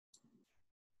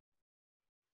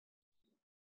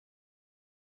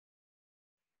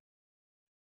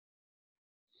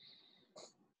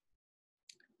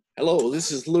Hello,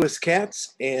 this is Lewis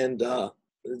Katz, and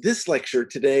this lecture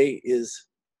today is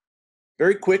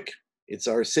very quick. It's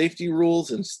our safety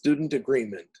rules and student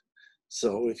agreement.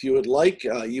 So if you would like,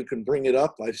 you can bring it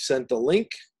up. I've sent a link.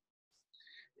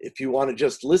 If you want to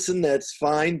just listen, that's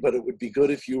fine, but it would be good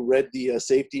if you read the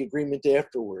safety agreement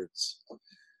afterwards.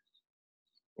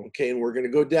 Okay, and we're going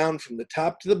to go down from the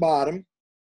top to the bottom.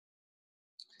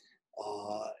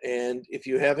 And if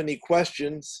you have any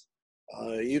questions,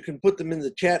 you can put them in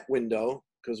the chat window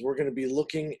because we're going to be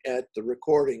looking at the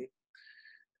recording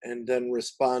and then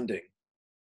responding.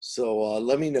 So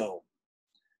let me know.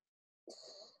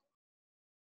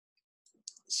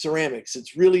 Ceramics,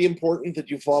 it's really important that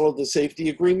you follow the safety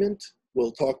agreement.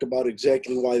 We'll talk about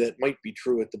exactly why that might be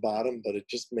true at the bottom, but it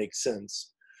just makes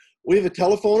sense. We have a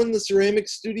telephone in the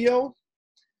ceramics studio.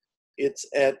 It's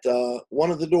at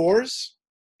one of the doors.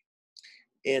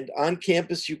 And on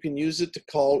campus, you can use it to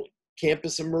call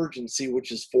campus emergency,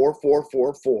 which is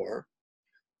 4444. If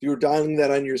you were dialing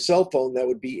that on your cell phone, that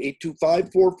would be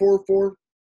 825-444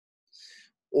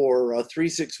 or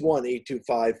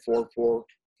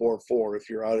 361-825-4444 if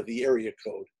you're out of the area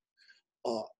code.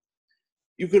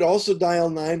 You could also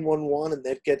dial 911, and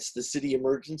that gets the city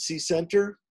emergency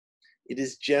center. It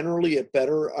is generally a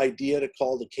better idea to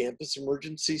call the campus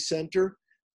emergency center.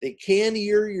 They can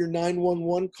hear your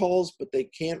 911 calls, but they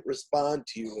can't respond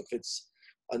to you if it's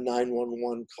a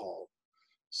 911 call.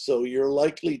 So you're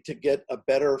likely to get a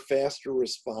better, faster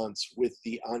response with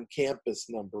the on-campus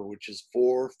number, which is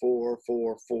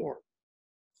 4444.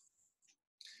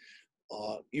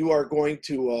 You are going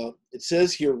to, it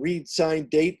says here, read, sign,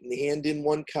 date, and hand in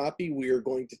one copy. We are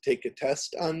going to take a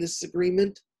test on this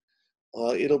agreement.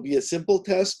 It'll be a simple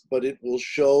test, but it will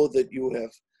show that you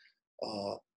have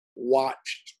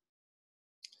watched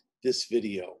this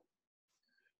video.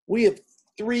 We have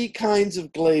three kinds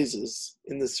of glazes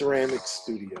in the ceramics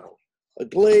studio. A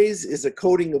glaze is a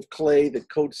coating of clay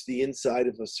that coats the inside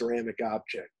of a ceramic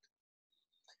object.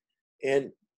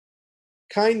 And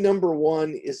kind number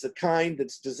one is the kind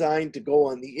that's designed to go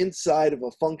on the inside of a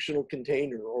functional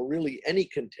container, or really any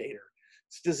container.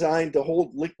 It's designed to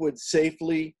hold liquids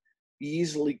safely, be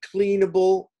easily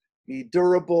cleanable, be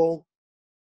durable,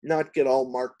 not get all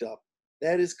marked up.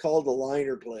 That is called a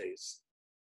liner glaze.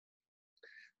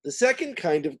 The second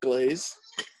kind of glaze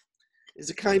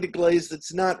is a kind of glaze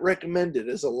that's not recommended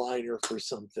as a liner for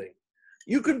something.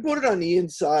 You can put it on the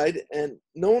inside and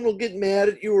no one will get mad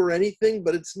at you or anything,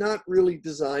 but it's not really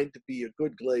designed to be a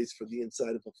good glaze for the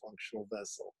inside of a functional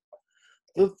vessel.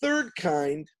 The third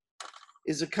kind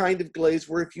is a kind of glaze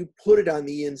where if you put it on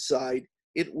the inside,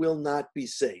 it will not be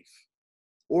safe,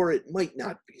 or it might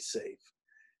not be safe.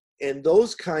 And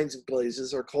those kinds of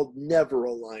glazes are called never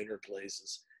a liner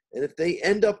glazes. And if they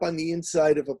end up on the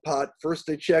inside of a pot, first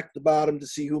I check the bottom to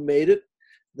see who made it,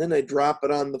 then I drop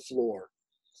it on the floor.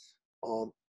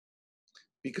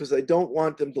 Because I don't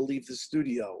want them to leave the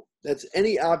studio. That's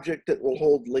any object that will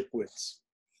hold liquids.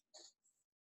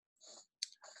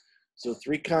 So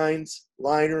three kinds: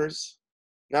 liners,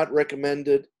 not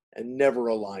recommended, and never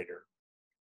a liner.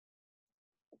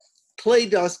 Clay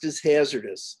dust is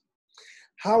hazardous.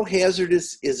 How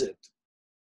hazardous is it?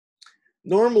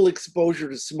 Normal exposure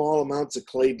to small amounts of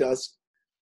clay dust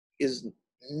is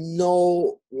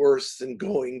no worse than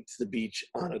going to the beach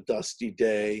on a dusty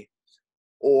day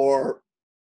or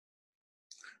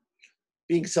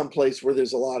being someplace where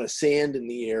there's a lot of sand in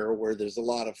the air, where there's a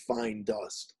lot of fine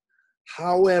dust.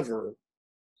 However,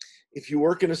 if you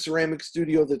work in a ceramic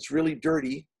studio that's really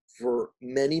dirty for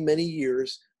many, many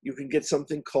years, you can get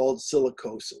something called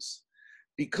silicosis.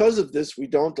 Because of this, we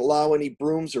don't allow any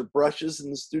brooms or brushes in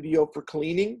the studio for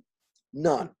cleaning.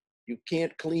 None. You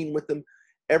can't clean with them.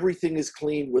 Everything is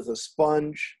cleaned with a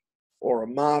sponge or a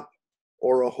mop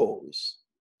or a hose.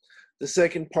 The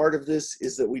second part of this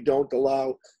is that we don't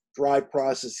allow dry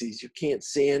processes. You can't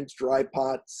sand dry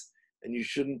pots, and you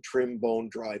shouldn't trim bone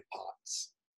dry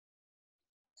pots.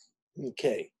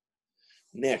 Okay,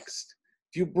 next.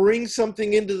 If you bring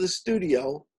something into the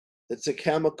studio that's a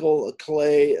chemical, a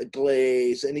clay, a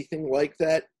glaze, anything like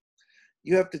that,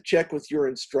 you have to check with your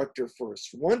instructor first.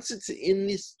 Once it's in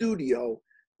the studio,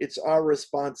 it's our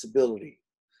responsibility.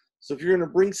 So if you're going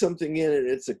to bring something in and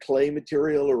it's a clay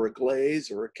material or a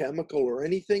glaze or a chemical or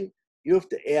anything, you have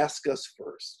to ask us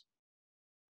first.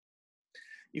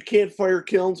 You can't fire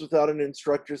kilns without an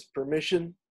instructor's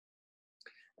permission.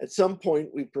 At some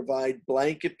point, we provide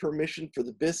blanket permission for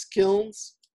the bisque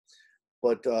kilns,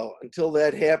 but until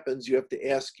that happens, you have to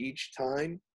ask each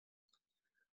time.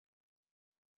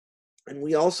 And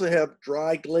we also have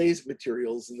dry glaze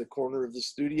materials in the corner of the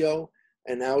studio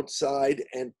and outside,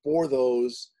 and for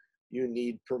those, you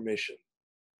need permission.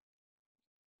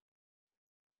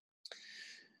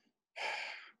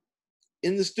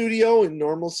 In the studio, in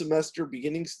normal semester,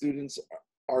 beginning students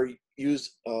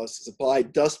supply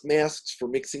dust masks for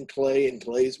mixing clay and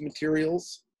glaze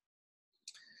materials.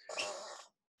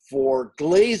 For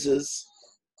glazes,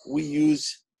 we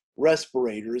use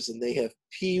respirators, and they have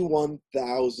P100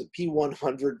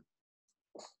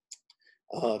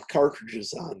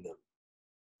 cartridges on them.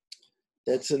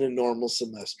 That's in a normal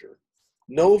semester.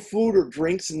 No food or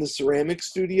drinks in the ceramic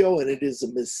studio, and it is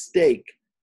a mistake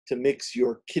to mix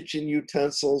your kitchen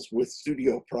utensils with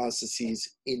studio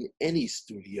processes in any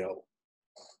studio.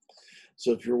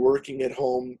 So if you're working at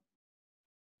home,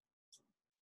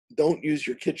 don't use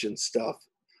your kitchen stuff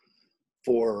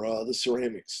for the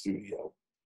ceramic studio.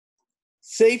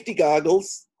 Safety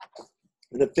goggles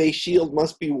and a face shield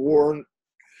must be worn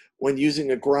when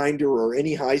using a grinder or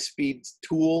any high-speed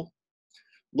tool,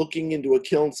 looking into a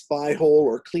kiln spy hole,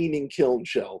 or cleaning kiln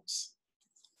shelves.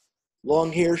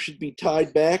 Long hair should be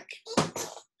tied back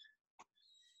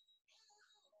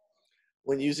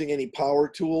when using any power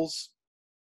tools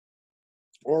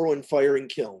or when firing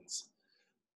kilns.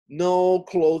 No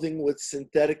clothing with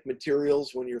synthetic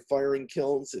materials when you're firing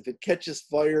kilns. If it catches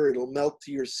fire, it'll melt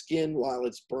to your skin while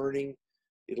it's burning.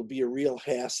 It'll be a real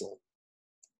hassle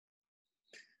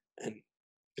and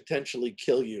potentially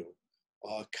kill you.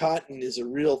 Cotton is a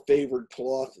real favored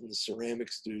cloth in the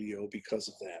ceramic studio because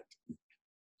of that.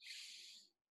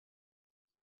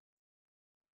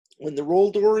 When the roll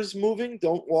door is moving,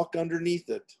 don't walk underneath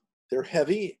it. They're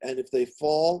heavy, and if they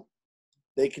fall,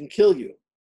 they can kill you.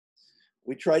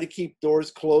 We try to keep doors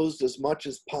closed as much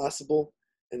as possible,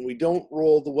 and we don't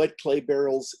roll the wet clay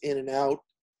barrels in and out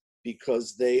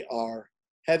because they are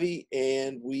heavy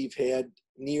and we've had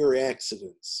near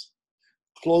accidents.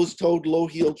 Closed-toed,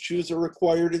 low-heeled shoes are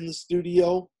required in the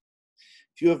studio.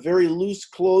 If you have very loose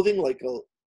clothing, like a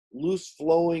loose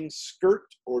flowing skirt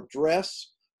or dress,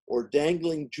 or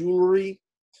dangling jewelry,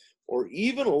 or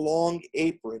even a long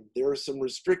apron, there are some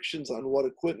restrictions on what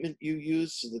equipment you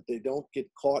use so that they don't get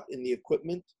caught in the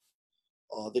equipment.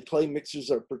 The clay mixers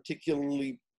are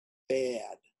particularly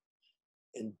bad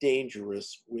and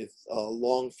dangerous with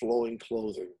long flowing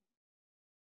clothing.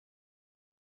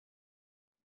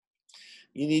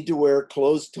 You need to wear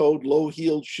closed-toed,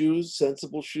 low-heeled shoes,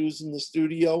 sensible shoes in the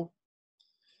studio.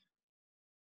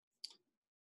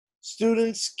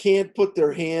 Students can't put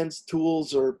their hands,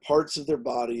 tools, or parts of their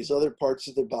bodies, other parts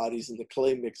of their bodies in the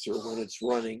clay mixer when it's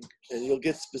running, and you'll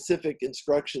get specific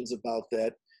instructions about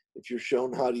that if you're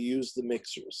shown how to use the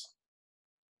mixers.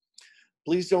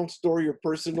 Please don't store your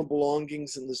personal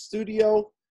belongings in the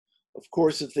studio. Of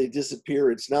course, if they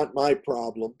disappear, it's not my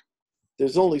problem.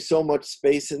 There's only so much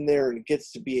space in there, and it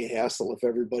gets to be a hassle if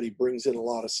everybody brings in a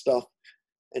lot of stuff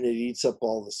and it eats up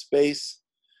all the space.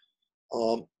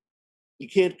 You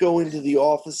can't go into the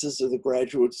offices or the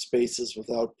graduate spaces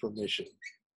without permission.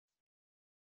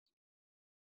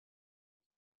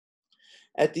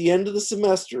 At the end of the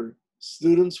semester,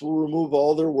 students will remove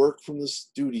all their work from the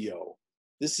studio.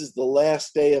 This is the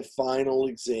last day of final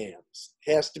exams.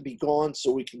 It has to be gone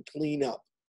so we can clean up.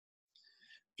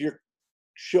 If you're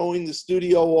showing the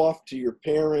studio off to your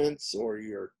parents or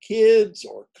your kids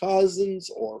or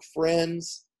cousins or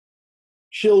friends,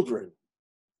 children,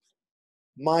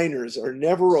 minors are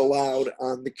never allowed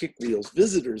on the kick wheels.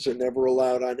 Visitors are never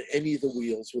allowed on any of the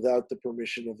wheels without the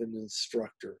permission of an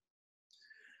instructor.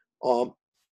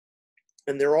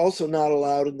 And they're also not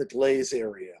allowed in the glaze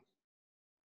area.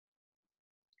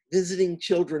 Visiting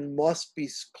children must be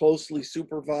closely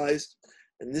supervised,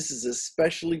 and this is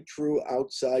especially true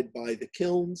outside by the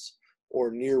kilns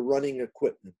or near running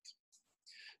equipment.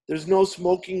 There's no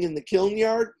smoking in the kiln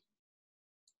yard.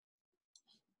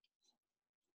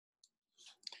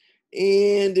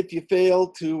 And if you fail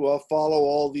to follow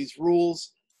all these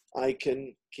rules, I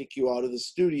can kick you out of the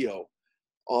studio.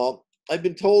 I've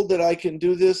been told that I can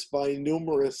do this by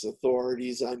numerous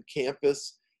authorities on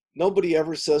campus. Nobody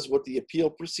ever says what the appeal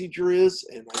procedure is,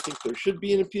 and I think there should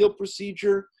be an appeal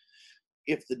procedure.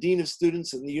 If the dean of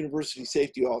students and the university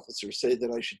safety officer say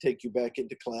that I should take you back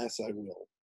into class, I will.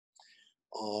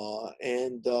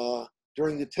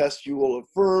 During the test, you will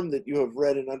affirm that you have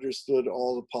read and understood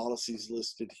all the policies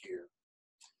listed here.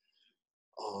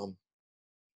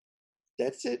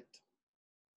 That's it.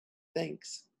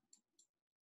 Thanks.